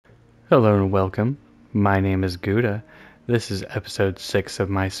Hello and welcome. My name is Gouda. This is episode 6 of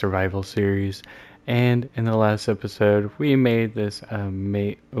my survival series, and in the last episode we made this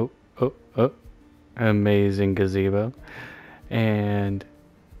amazing gazebo, and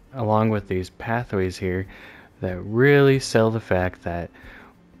along with these pathways here that really sell the fact that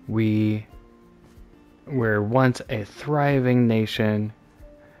we were once a thriving nation,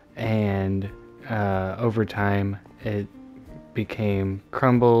 and over time it became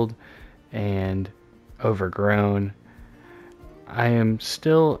crumbled and overgrown. I am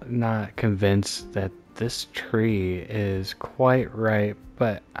still not convinced that this tree is quite right,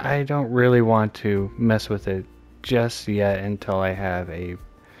 but I don't really want to mess with it just yet until I have a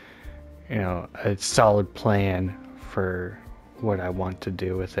solid plan for what I want to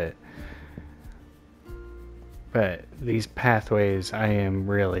do with it. But these pathways I am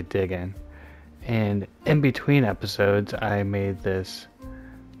really digging. And in between episodes I made this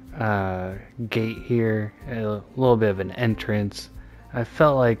gate here, a little bit of an entrance. I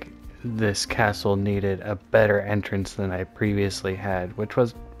felt like this castle needed a better entrance than I previously had, which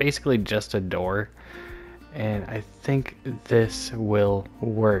was basically just a door, and I think this will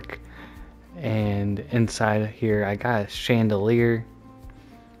work. And inside here I got a chandelier,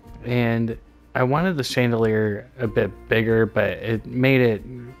 and I wanted the chandelier a bit bigger, but it made it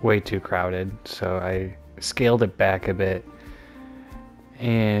way too crowded, so I scaled it back a bit.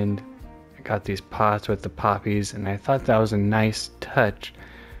 And I got these pots with the poppies, and I thought that was a nice touch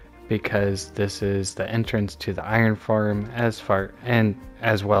because this is the entrance to the iron farm as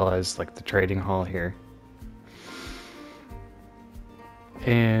well as like the trading hall here.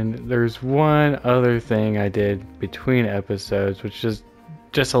 And there's one other thing I did between episodes, which is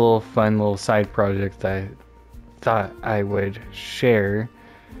just a little fun little side project that I thought I would share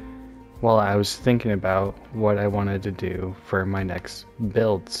while I was thinking about what I wanted to do for my next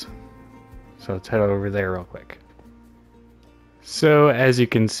builds. So let's head over there real quick. So as you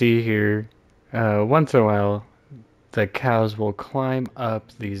can see here, once in a while the cows will climb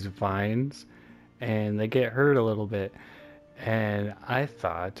up these vines and they get hurt a little bit, and I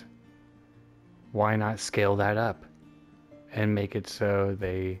thought, why not scale that up and make it so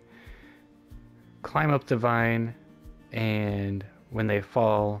they climb up the vine, and when they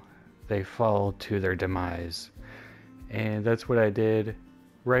fall to their demise. And that's what I did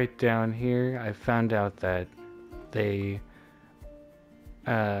right down here. I found out that the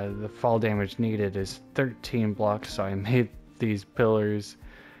fall damage needed is 13 blocks, so I made these pillars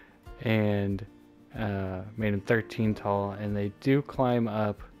and made them 13 tall, and they do climb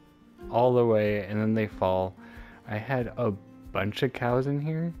up all the way and then they fall. I had a bunch of cows in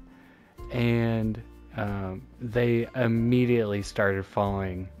here, and they immediately started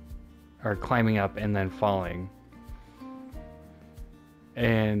falling, or climbing up and then falling.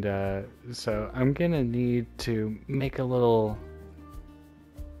 And so I'm gonna need to make a little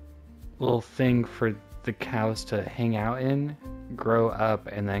thing for the cows to hang out in, grow up,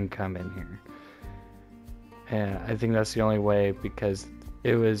 and then come in here. And I think that's the only way, because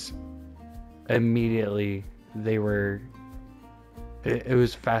it was immediately it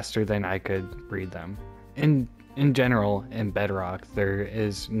was faster than I could breed them. In general, in Bedrock, there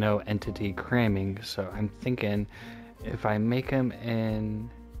is no entity cramming, so I'm thinking if I make them in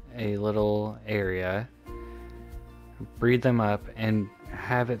a little area, breed them up, and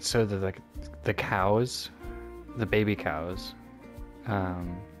have it so that the cows, the baby cows,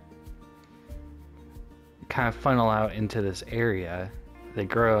 kind of funnel out into this area, they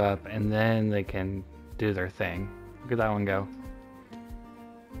grow up, and then they can do their thing. Look at that one go.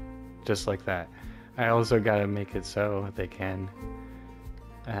 Just like that. I also gotta make it so they can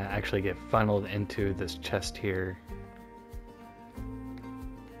actually get funneled into this chest here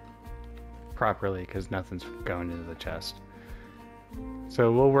properly, because nothing's going into the chest.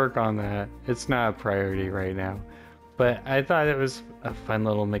 So we'll work on that. It's not a priority right now, but I thought it was a fun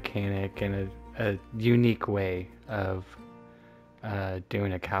little mechanic and a unique way of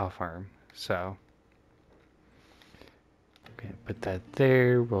doing a cow farm. So okay, put that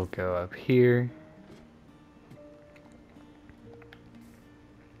there. We'll go up here.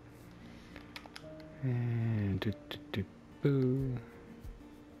 And boo.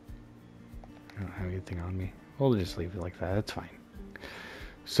 I don't have anything on me. We'll just leave it like that. That's fine.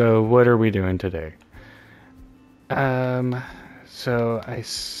 So what are we doing today? So I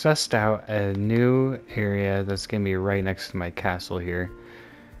sussed out a new area that's gonna be right next to my castle here,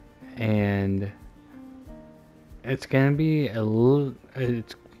 and it's gonna be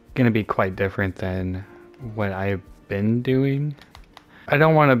quite different than what I've been doing. I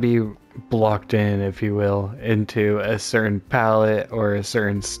don't want to be blocked in, if you will, into a certain palette or a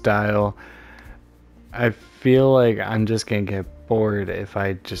certain style. I feel like I'm just gonna get bored if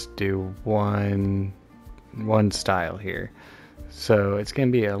I just do one style here. So it's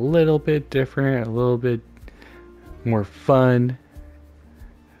gonna be a little bit different, a little bit more fun.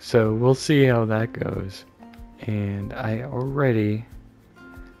 So we'll see how that goes. And I already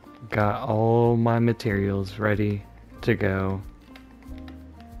got all my materials ready to go.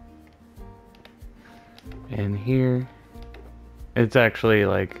 And here, it's actually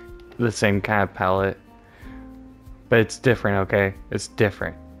like the same kind of palette, but it's different, okay? It's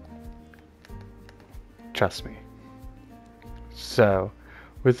different. Trust me. So,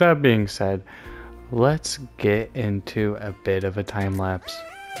 with that being said, let's get into a bit of a time lapse.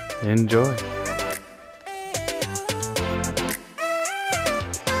 Enjoy.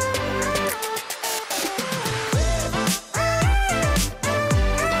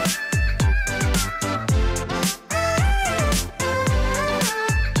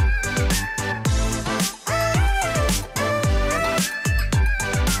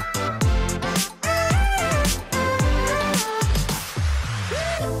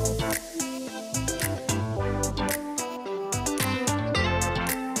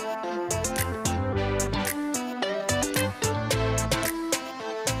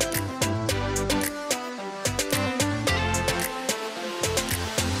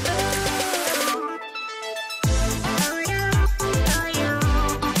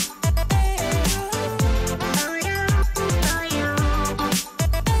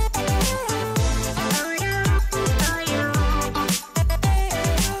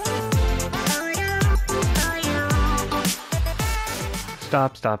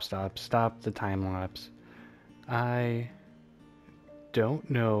 Stop the time lapse. I don't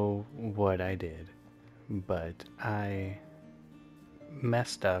know what I did, but I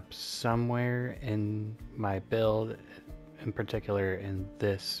messed up somewhere in my build, in particular in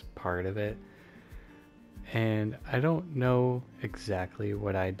this part of it. And I don't know exactly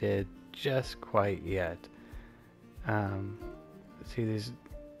what I did just quite yet. See these,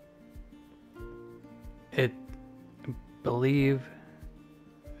 believe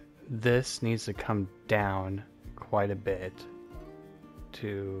this needs to come down quite a bit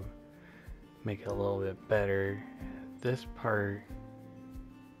to make it a little bit better. This part,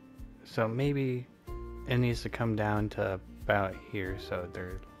 so maybe it needs to come down to about here, so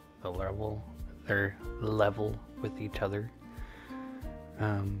they're level with each other.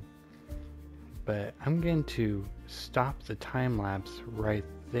 But I'm going to stop the time lapse right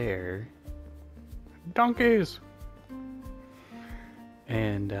there. Donkeys!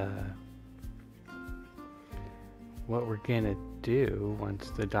 And what we're gonna do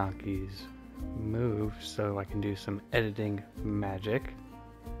once the donkeys move, so I can do some editing magic.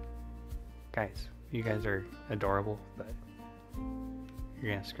 Guys, you guys are adorable, but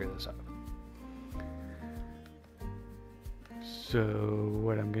you're gonna screw this up. So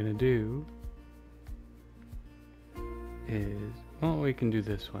what I'm gonna do is, well, we can do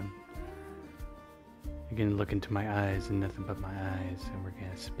this one. You can look into my eyes and nothing but my eyes, and we're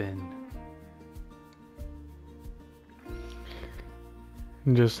gonna spin.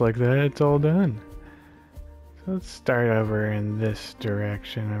 And just like that, it's all done. So let's start over in this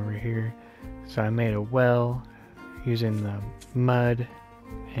direction over here. So I made a well using the mud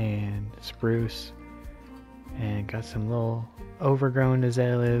and spruce, and got some little overgrown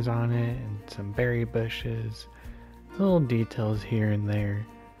azaleas on it and some berry bushes, little details here and there.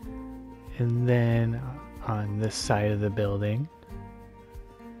 And then on this side of the building,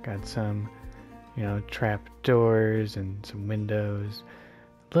 got some, trap doors and some windows,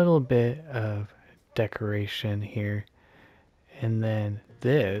 a little bit of decoration here. And then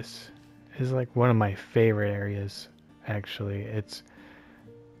this is like one of my favorite areas, actually. It's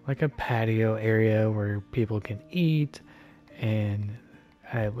like a patio area where people can eat, and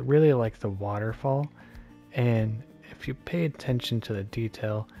I really like the waterfall. And if you pay attention to the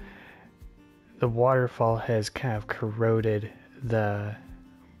detail, the waterfall has kind of corroded the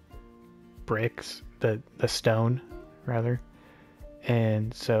bricks, the stone rather,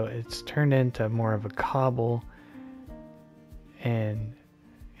 and so it's turned into more of a cobble, and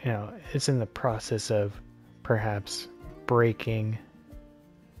it's in the process of perhaps breaking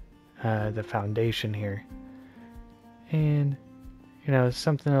the foundation here. And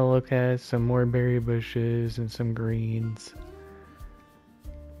something to look at, some more berry bushes and some greens.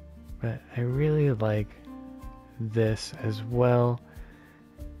 But I really like this as well.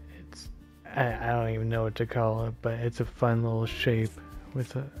 It's, I don't even know what to call it, but it's a fun little shape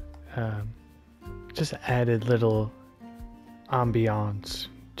with a just added little ambiance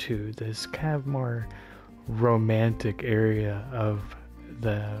to this kind of more romantic area of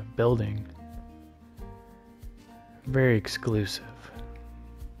the building. Very exclusive.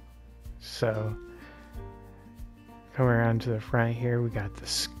 So, coming around to the front here, we got the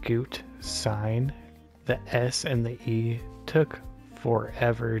Scute sign. The S and the E took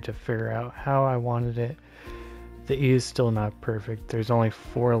forever to figure out how I wanted it. The E is still not perfect. There's only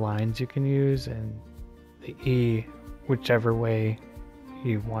 4 lines you can use, and the E, whichever way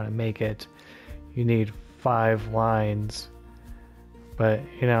you want to make it, you need 5 lines. But,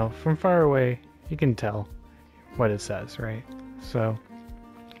 you know, from far away, you can tell what it says, right? So,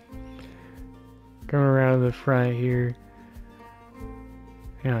 coming around to the front here,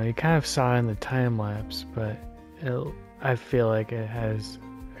 you know, you kind of saw in the time lapse, but I feel like it has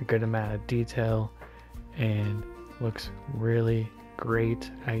a good amount of detail and looks really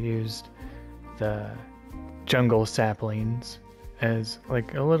great. I used the jungle saplings as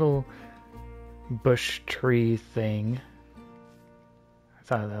like a little bush tree thing. I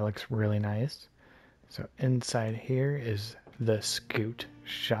thought that looks really nice. So inside here is the Scute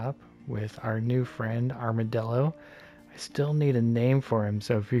shop with our new friend Armadillo. I still need a name for him,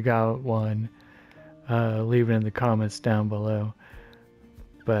 so if you got one, leave it in the comments down below.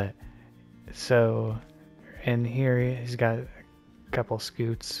 But so in here he's got a couple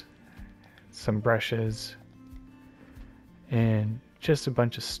scoots, some brushes, and just a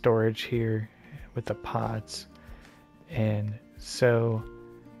bunch of storage here with the pots. And so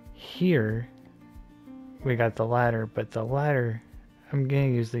here we got the ladder, but the ladder, I'm gonna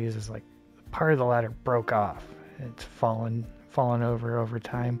use these as like part of the ladder broke off. It's fallen over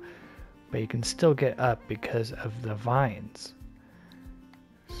time, but you can still get up because of the vines.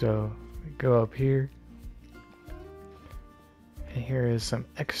 So we go up here, and here is some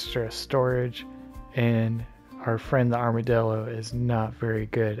extra storage, and our friend the armadillo is not very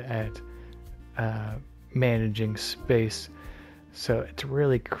good at managing space, so it's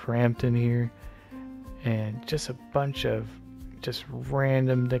really cramped in here, and just a bunch of just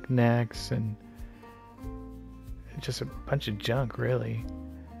random knickknacks and just a bunch of junk, really.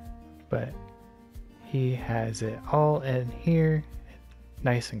 But he has it all in here,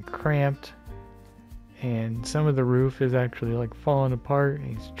 nice and cramped, and some of the roof is actually like falling apart.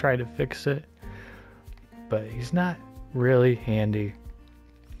 He's tried to fix it, but he's not really handy.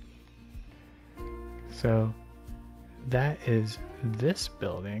 So that is this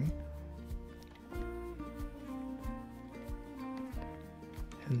building.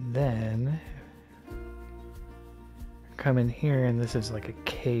 And then come in here, and this is like a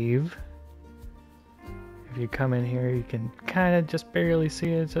cave. If you come in here, you can kind of just barely see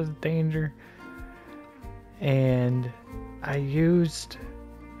it. It says danger. And I used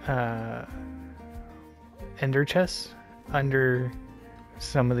ender chests under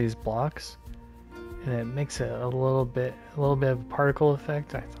some of these blocks, and it makes it a little bit of a particle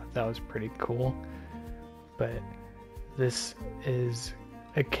effect. I thought that was pretty cool. But this is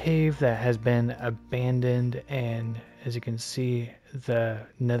a cave that has been abandoned, and as you can see, the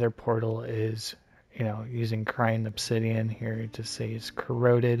nether portal is, you know, using crying obsidian here to say it's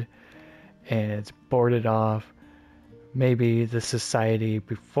corroded and it's boarded off. Maybe the society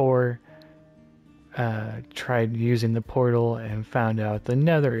before tried using the portal and found out the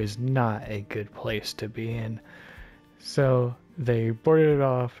nether is not a good place to be in, so they boarded it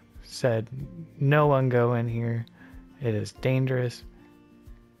off, said no one go in here, it is dangerous,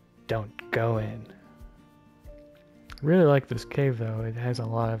 don't go in. Really like this cave though. It has a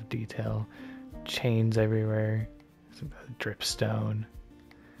lot of detail, chains everywhere, some dripstone.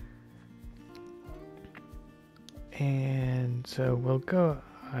 And so we'll go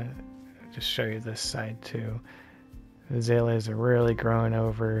just show you this side too. The azaleas are really growing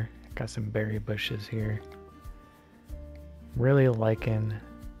over. Got some berry bushes here. Really liking,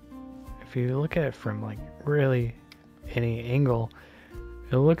 if you look at it from like really any angle,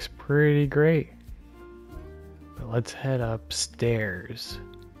 it looks pretty great. But let's head upstairs.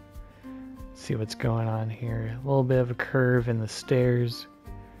 See what's going on here. A little bit of a curve in the stairs.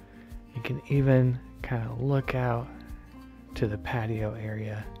 You can even kind of look out to the patio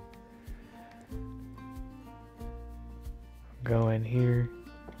area. Go in here.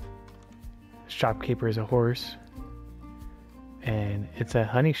 Shopkeeper is a horse, and it's a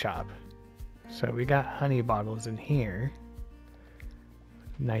honey shop. So we got honey bottles in here.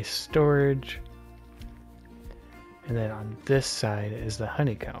 Nice storage. And then on this side is the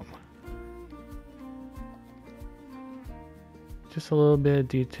honeycomb. Just a little bit of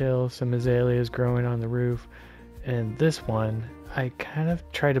detail, some azaleas growing on the roof. And this one, I kind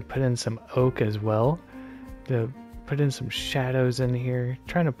of tried to put in some oak as well to put in some shadows in here,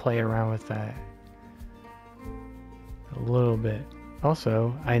 trying to play around with that a little bit.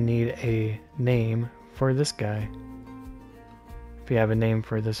 Also, I need a name for this guy. If you have a name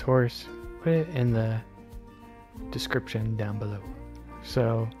for this horse, put it in the description down below.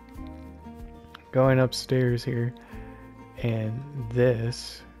 So, going upstairs here, and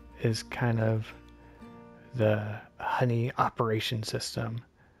this is kind of the honey operation system.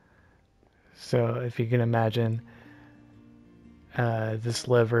 So if you can imagine, this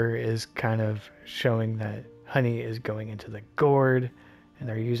lever is kind of showing that honey is going into the gourd, and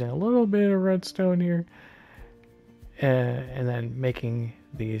they're using a little bit of redstone here, and then making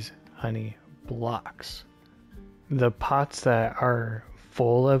these honey blocks. The pots that are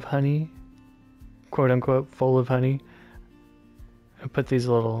full of honey, quote unquote full of honey, I put these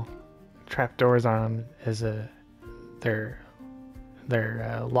little trapdoors on them as they're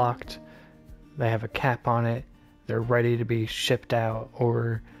locked. They have a cap on it. They're ready to be shipped out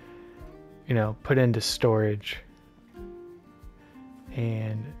or, you know, put into storage.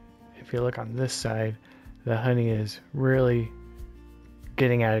 And if you look on this side, the honey is really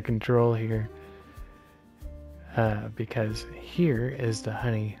getting out of control here, because here is the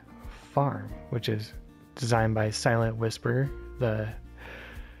honey farm, which is designed by Silent Whisperer. The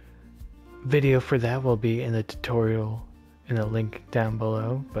video for that will be in the tutorial in the link down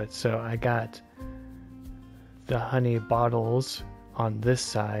below. But so I got the honey bottles on this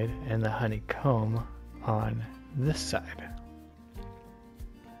side and the honeycomb on this side.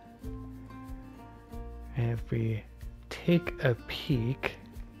 And if we take a peek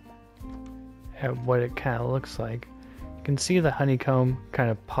at what it kind of looks like, you can see the honeycomb kind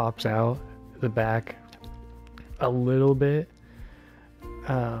of pops out the back a little bit.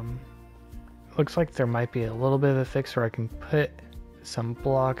 Looks like there might be a little bit of a fix where I can put some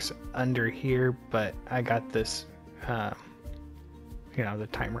blocks under here, but I got this, you know, the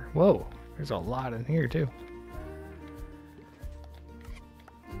timer. Whoa, there's a lot in here too.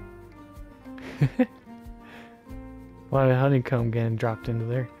 A lot of honeycomb getting dropped into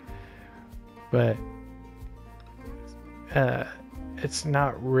there. But it's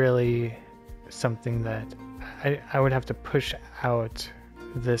not really something that I would have to push out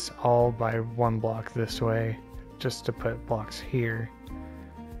this all by one block this way just to put blocks here,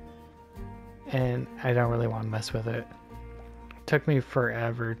 and I don't really want to mess with it. It took me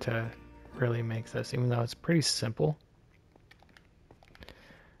forever to really make this, even though it's pretty simple.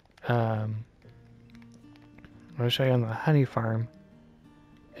 I'll show you on the honey farm.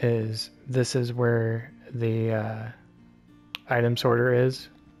 This is where the item sorter is.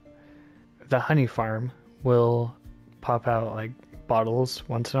 The honey farm will pop out like bottles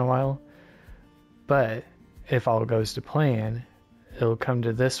once in a while, but if all goes to plan, it'll come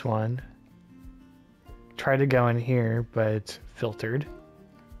to this one, try to go in here, but it's filtered,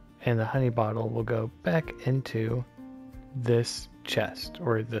 and the honey bottle will go back into this chest,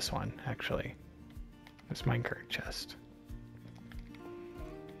 or this one actually, this minecart chest.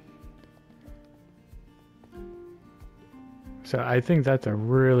 So I think that's a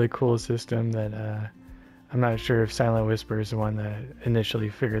really cool system that I'm not sure if Silent Whisper is the one that initially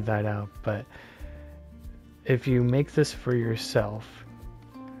figured that out, but if you make this for yourself,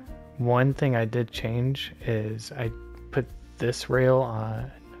 one thing I did change is I put this rail on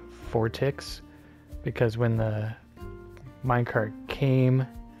 4 ticks, because when the minecart came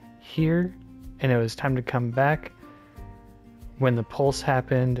here and it was time to come back, when the pulse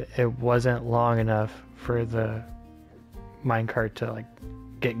happened, it wasn't long enough for the minecart to like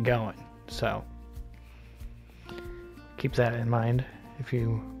get going. So keep that in mind if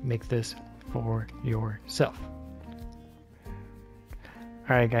you make this for yourself.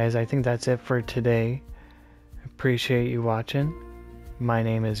 Alright guys, I think that's it for today. Appreciate you watching. My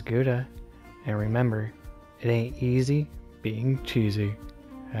name is Gouda, and remember, it ain't easy being cheesy.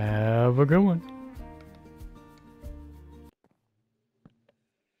 Have a good one.